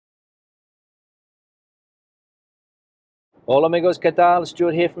Hola amigos, ¿qué tal?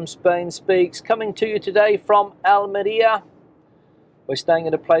 Stuart here from Spain Speaks, coming to you today from Almería. We're staying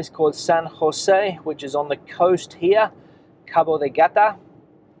at a place called San Jose, which is on the coast here, Cabo de Gata.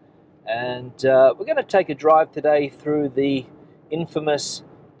 And we're going to take a drive today through the infamous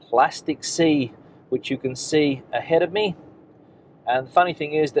Plastic Sea, which you can see ahead of me. And the funny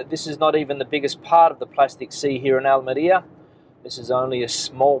thing is that this is not even the biggest part of the Plastic Sea here in Almería. This is only a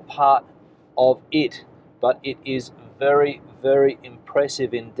small part of it, but it is very, very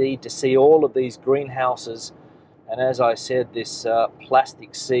impressive indeed to see all of these greenhouses. And as I said, this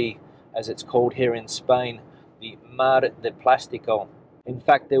Plastic Sea, as it's called here in Spain, the Mar de Plástico. In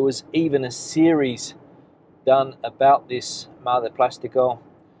fact, there was even a series done about this Mar de Plástico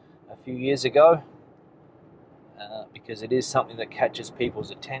a few years ago, because it is something that catches people's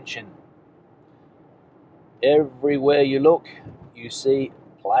attention. Everywhere you look, you see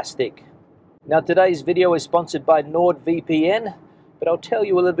plastic. Now today's video is sponsored by NordVPN, but I'll tell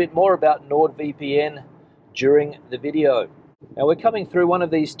you a little bit more about NordVPN during the video. Now we're coming through one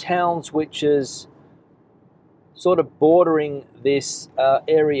of these towns which is sort of bordering this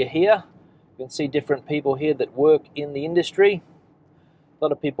area here. You can see different people here that work in the industry. A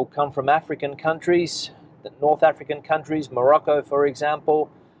lot of people come from African countries, the North African countries, Morocco for example,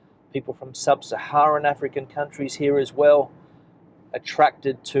 people from sub-Saharan African countries here as well,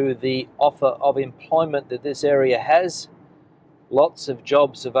 attracted to the offer of employment that this area has. Lots of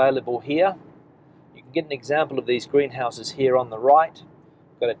jobs available here. You can get an example of these greenhouses here on the right.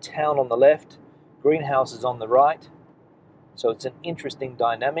 We've got a town on the left, greenhouses on the right. So it's an interesting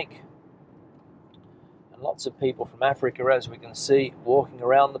dynamic. And lots of people from Africa, as we can see, walking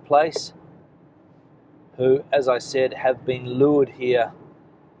around the place, who, as I said, have been lured here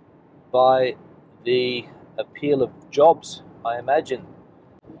by the appeal of jobs, I imagine.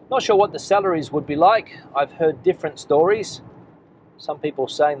 Not sure what the salaries would be like. I've heard different stories. Some people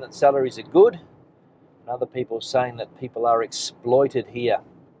saying that salaries are good, and other people saying that people are exploited here.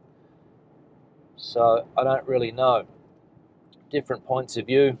 So I don't really know. Different points of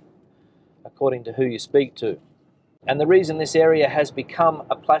view according to who you speak to. And the reason this area has become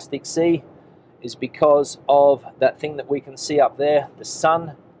a plastic sea is because of that thing that we can see up there, the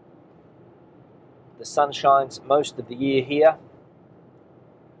sun. The sun shines most of the year here,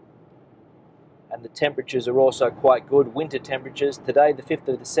 and the temperatures are also quite good, winter temperatures. Today, the 5th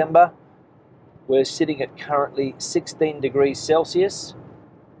of December, we're sitting at currently 16 degrees Celsius,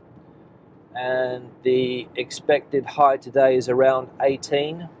 and the expected high today is around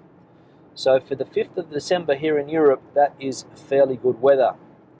 18. So for the 5th of December here in Europe, that is fairly good weather.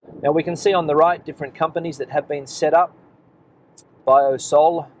 Now we can see on the right different companies that have been set up.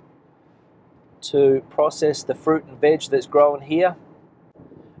 Biosol, to process the fruit and veg that's grown here,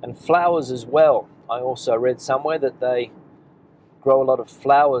 and flowers as well. I also read somewhere that they grow a lot of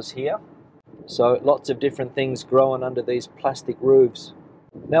flowers here, so lots of different things growing under these plastic roofs.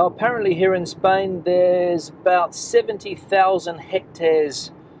 Now apparently here in Spain there's about 70,000 hectares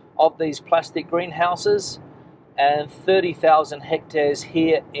of these plastic greenhouses and 30,000 hectares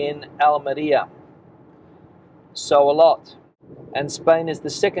here in Almería, so a lot. And Spain is the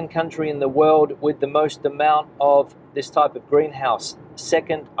second country in the world with the most amount of this type of greenhouse,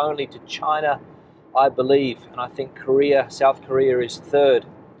 second only to China, I believe, and I think Korea, South Korea is third.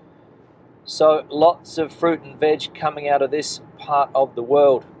 So lots of fruit and veg coming out of this part of the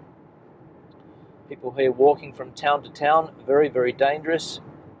world. People here walking from town to town, very, very dangerous.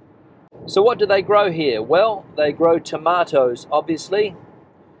 So what do they grow here? Well, they grow tomatoes, obviously.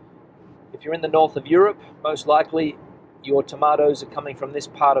 If you're in the north of Europe, most likely your tomatoes are coming from this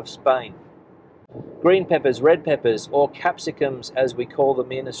part of Spain. Green peppers, red peppers, or capsicums as we call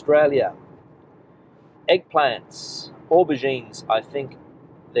them in Australia. Eggplants, aubergines, I think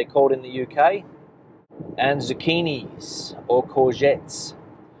they're called in the UK. And zucchinis, or courgettes.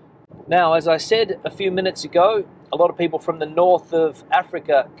 Now, as I said a few minutes ago, a lot of people from the north of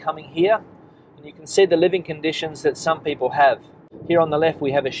Africa coming here. And you can see the living conditions that some people have. Here on the left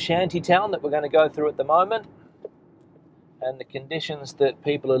we have a shanty town that we're going to go through at the moment. And the conditions that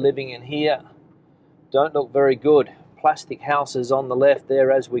people are living in here don't look very good. Plastic houses on the left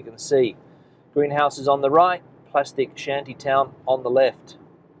there, as we can see. Greenhouses on the right, plastic shanty town on the left.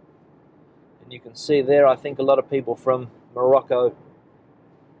 And you can see there, I think, a lot of people from Morocco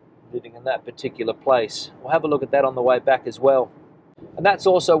living in that particular place. We'll have a look at that on the way back as well. And that's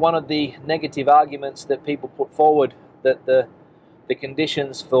also one of the negative arguments that people put forward, that the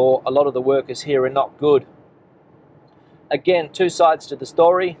conditions for a lot of the workers here are not good. Again, two sides to the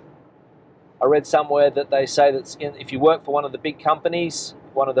story. I read somewhere that they say that if you work for one of the big companies,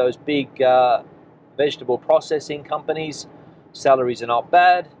 one of those big vegetable processing companies, Salaries are not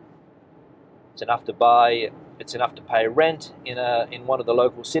bad. It's enough to buy. It's enough to pay rent in one of the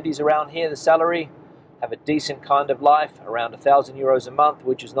local cities around here. The salary, have a decent kind of life, around €1,000 a month,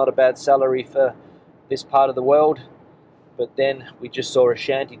 which is not a bad salary for this part of the world. But then we just saw a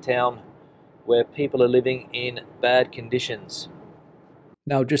shanty town where people are living in bad conditions.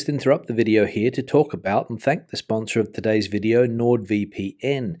 Now I'll just interrupt the video here to talk about and thank the sponsor of today's video,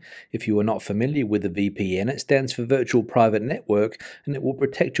 NordVPN. If you are not familiar with a VPN, it stands for Virtual Private Network, and it will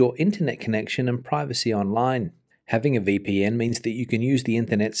protect your internet connection and privacy online. Having a VPN means that you can use the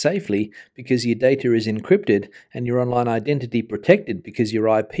internet safely because your data is encrypted and your online identity protected because your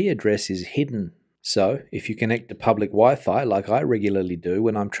IP address is hidden. So, if you connect to public Wi-Fi like I regularly do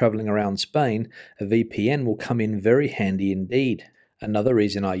when I'm traveling around Spain, a VPN will come in very handy indeed. Another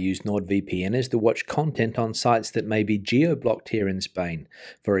reason I use NordVPN is to watch content on sites that may be geo-blocked here in Spain.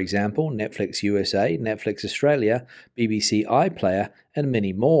 For example, Netflix USA, Netflix Australia, BBC iPlayer, and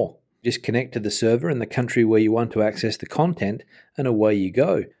many more. Just connect to the server in the country where you want to access the content, and away you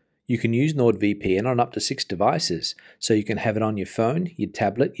go. You can use NordVPN on up to 6 devices, so you can have it on your phone, your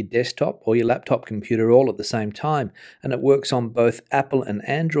tablet, your desktop, or your laptop computer all at the same time, and it works on both Apple and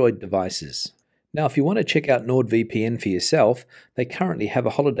Android devices. Now, if you want to check out NordVPN for yourself, they currently have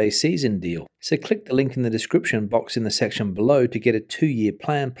a holiday season deal. So click the link in the description box in the section below to get a 2-year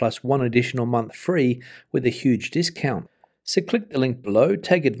plan plus 1 additional month free with a huge discount. So click the link below,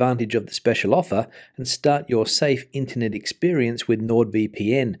 take advantage of the special offer, and start your safe internet experience with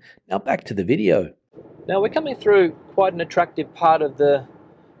NordVPN. Now back to the video. Now we're coming through quite an attractive part of the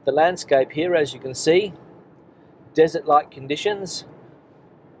landscape here, as you can see. Desert-like conditions.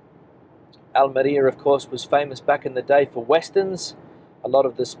 Almería, of course, was famous back in the day for westerns. A lot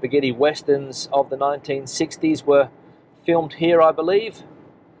of the spaghetti westerns of the 1960s were filmed here, I believe.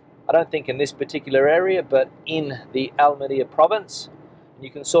 I don't think in this particular area, but in the Almería province. You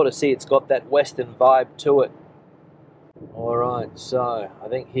can sort of see it's got that western vibe to it. Alright, so I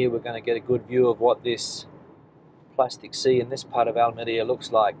think here we're going to get a good view of what this plastic sea in this part of Almería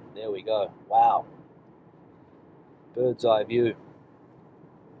looks like. There we go. Wow. Bird's eye view.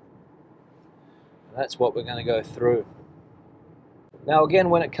 That's what we're going to go through. Now again,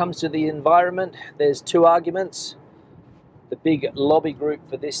 when it comes to the environment, there's 2 arguments. The big lobby group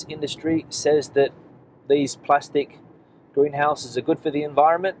for this industry says that these plastic greenhouses are good for the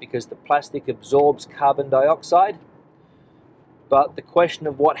environment because the plastic absorbs carbon dioxide. But the question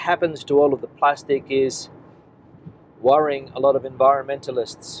of what happens to all of the plastic is worrying a lot of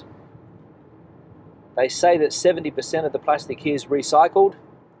environmentalists. They say that 70% of the plastic here is recycled.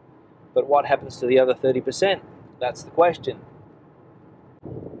 But what happens to the other 30%? That's the question.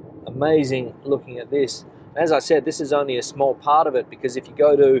 Amazing looking at this. As I said, this is only a small part of it, because if you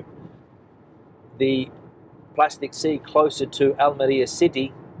go to the plastic sea closer to Almería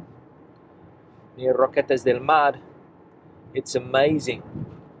city, near Roquetas del Mar, it's amazing.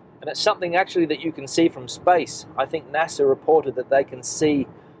 And it's something actually that you can see from space. I think NASA reported that they can see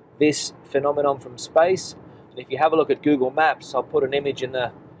this phenomenon from space. And if you have a look at Google Maps, I'll put an image in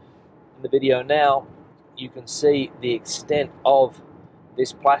the video now, you can see the extent of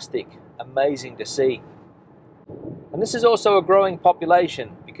this plastic. Amazing to see. And this is also a growing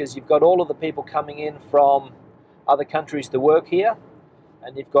population, because you've got all of the people coming in from other countries to work here,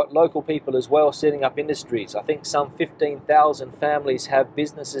 and you've got local people as well setting up industries. I think some 15,000 families have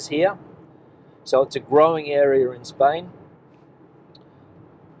businesses here, so it's a growing area in Spain.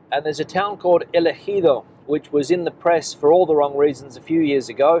 And there's a town called El Ejido, which was in the press for all the wrong reasons a few years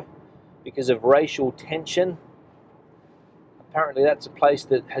ago, because of racial tension. Apparently that's a place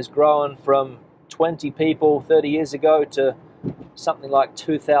that has grown from 20 people 30 years ago to something like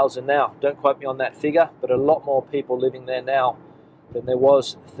 2,000 now. Don't quote me on that figure, but a lot more people living there now than there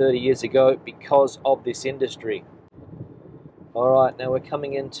was 30 years ago because of this industry. Alright, now we're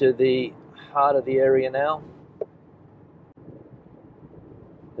coming into the heart of the area now.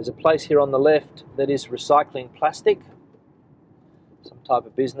 There's a place here on the left that is recycling plastic. Some type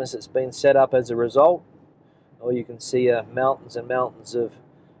of business that's been set up as a result. Or you can see mountains and mountains of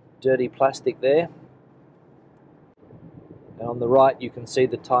dirty plastic there. And on the right you can see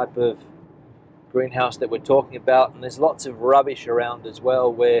the type of greenhouse that we're talking about, and there's lots of rubbish around as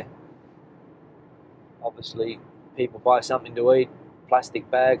well, where obviously people buy something to eat, plastic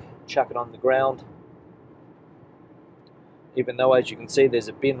bag, chuck it on the ground, even though, as you can see, there's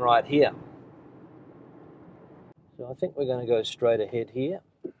a bin right here. So I think we're going to go straight ahead here.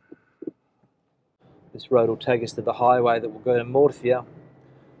 This road will take us to the highway that will go to Murcia.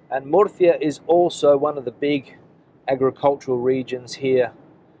 And Murcia is also one of the big agricultural regions here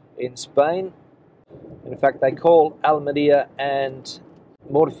in Spain. In fact, they call Almería and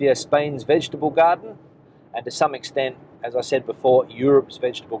Murcia Spain's vegetable garden, and to some extent, as I said before, Europe's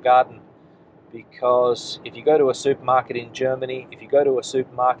vegetable garden, because if you go to a supermarket in Germany, if you go to a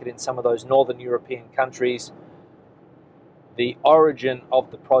supermarket in some of those northern European countries, the origin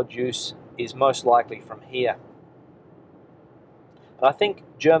of the produce is most likely from here. And I think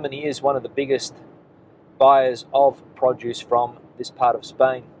Germany is one of the biggest buyers of produce from this part of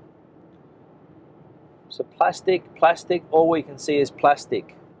Spain. So plastic, all we can see is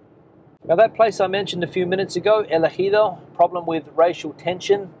plastic. Now that place I mentioned a few minutes ago, El Ejido, problem with racial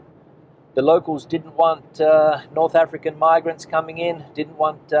tension. The locals didn't want North African migrants coming in, didn't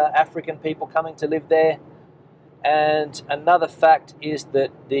want African people coming to live there. And another fact is that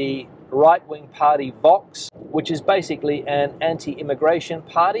the right-wing party Vox, which is basically an anti-immigration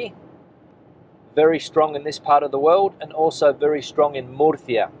party, very strong in this part of the world and also very strong in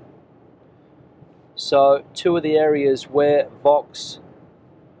Murcia. So two of the areas where Vox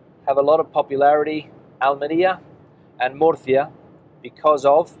have a lot of popularity, Almería and Murcia, because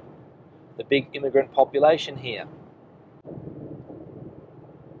of the big immigrant population here.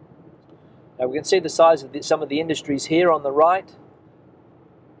 Now we can see the size of some of the industries here on the right.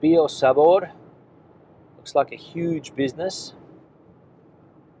 Bio Sabor looks like a huge business,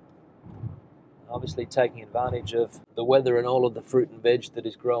 obviously taking advantage of the weather and all of the fruit and veg that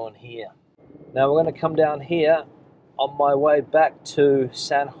is growing here. Now we're going to come down here on my way back to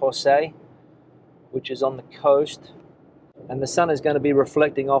San Jose, which is on the coast, and the sun is going to be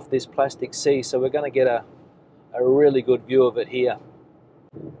reflecting off this plastic sea, so we're going to get a really good view of it here.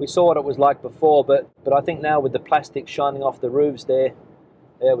 We saw what it was like before, but I think now with the plastic shining off the roofs there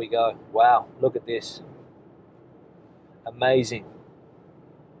we go. Wow, look at this. Amazing.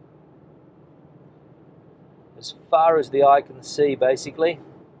 As far as the eye can see, basically.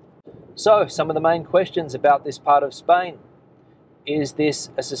 So, some of the main questions about this part of Spain. Is this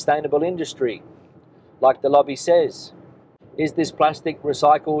a sustainable industry, like the lobby says? Is this plastic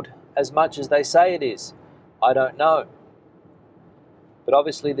recycled as much as they say it is? I don't know. But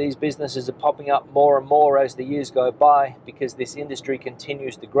obviously these businesses are popping up more and more as the years go by because this industry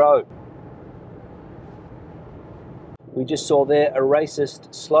continues to grow. We just saw there a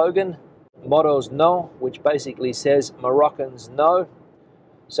racist slogan, Moros No, which basically says Moroccans no.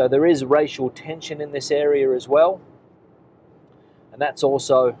 So there is racial tension in this area as well. And that's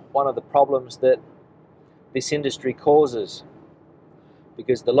also one of the problems that this industry causes.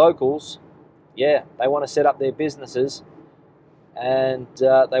 Because the locals, yeah, they want to set up their businesses and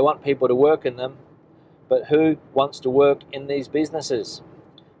they want people to work in them, but who wants to work in these businesses?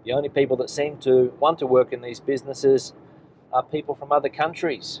 The only people that seem to want to work in these businesses are people from other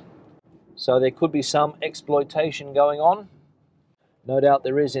countries. So there could be some exploitation going on. No doubt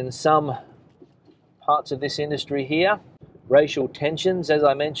there is in some parts of this industry here. Racial tensions, as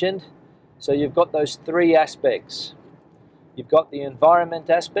I mentioned. So you've got those three aspects. You've got the environment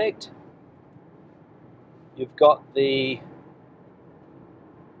aspect, you've got the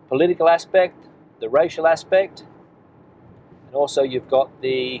political aspect, the racial aspect, and also you've got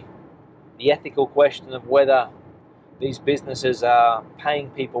the ethical question of whether these businesses are paying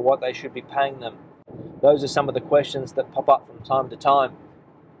people what they should be paying them. Those are some of the questions that pop up from time to time.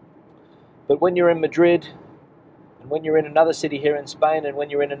 But when you're in Madrid, and when you're in another city here in Spain, and when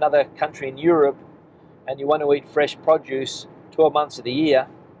you're in another country in Europe, and you want to eat fresh produce 12 months of the year,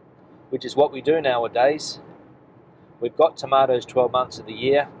 which is what we do nowadays, we've got tomatoes 12 months of the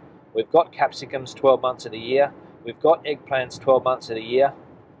year, we've got capsicums 12 months of the year, we've got eggplants 12 months of the year.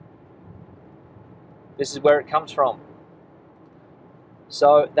 This is where it comes from.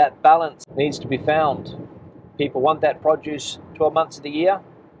 So that balance needs to be found. People want that produce 12 months of the year,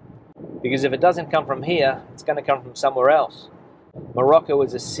 because if it doesn't come from here, it's going to come from somewhere else. Morocco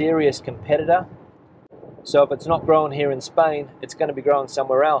is a serious competitor, so if it's not grown here in Spain, it's going to be grown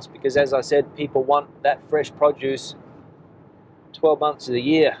somewhere else, because as I said, people want that fresh produce 12 months of the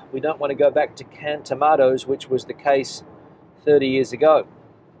year. We don't want to go back to canned tomatoes, which was the case 30 years ago.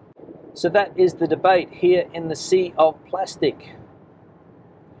 So that is the debate here in the sea of plastic.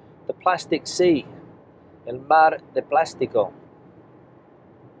 The plastic sea, el mar de plástico.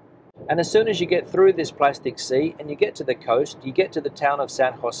 And as soon as you get through this plastic sea and you get to the coast, you get to the town of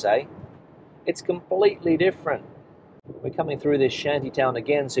San Jose, it's completely different. We're coming through this shanty town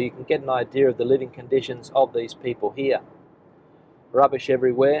again so you can get an idea of the living conditions of these people here. Rubbish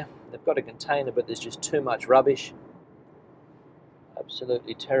everywhere. They've got a container, but there's just too much rubbish.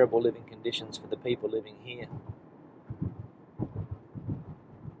 Absolutely terrible living conditions for the people living here.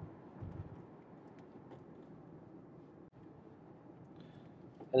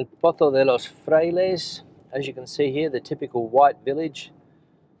 El Pozo de los Frailes, as you can see here, the typical white village,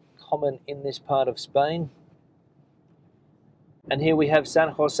 common in this part of Spain. And here we have San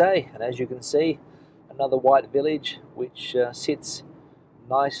Jose, and as you can see, another white village which sits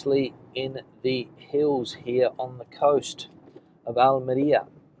nicely in the hills here on the coast of Almería.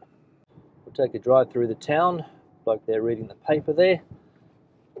 We'll take a drive through the town. Bloke there reading the paper there.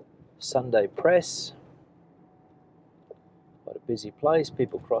 Sunday press. Quite a busy place,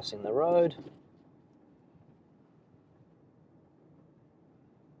 people crossing the road.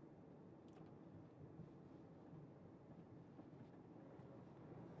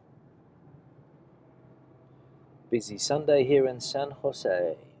 Busy Sunday here in San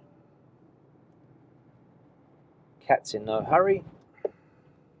Jose. Cats in no hurry.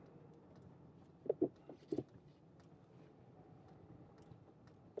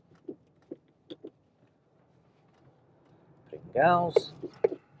 Pringals.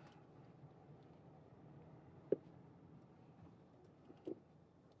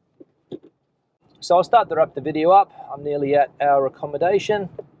 So I'll start to wrap the video up. I'm nearly at our accommodation.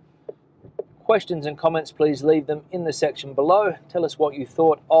 Questions and comments, please leave them in the section below. Tell us what you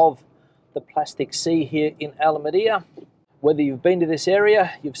thought of the plastic sea here in Almería, whether you've been to this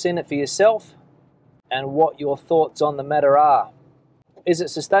area, you've seen it for yourself, and what your thoughts on the matter are. Is it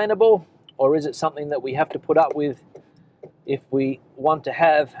sustainable, or is it something that we have to put up with if we want to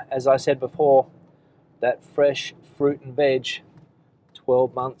have, as I said before, that fresh fruit and veg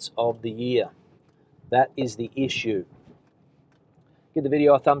 12 months of the year? That is the issue. Give the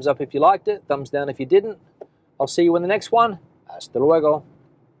video a thumbs up if you liked it, thumbs down if you didn't. I'll see you in the next one. Hasta luego.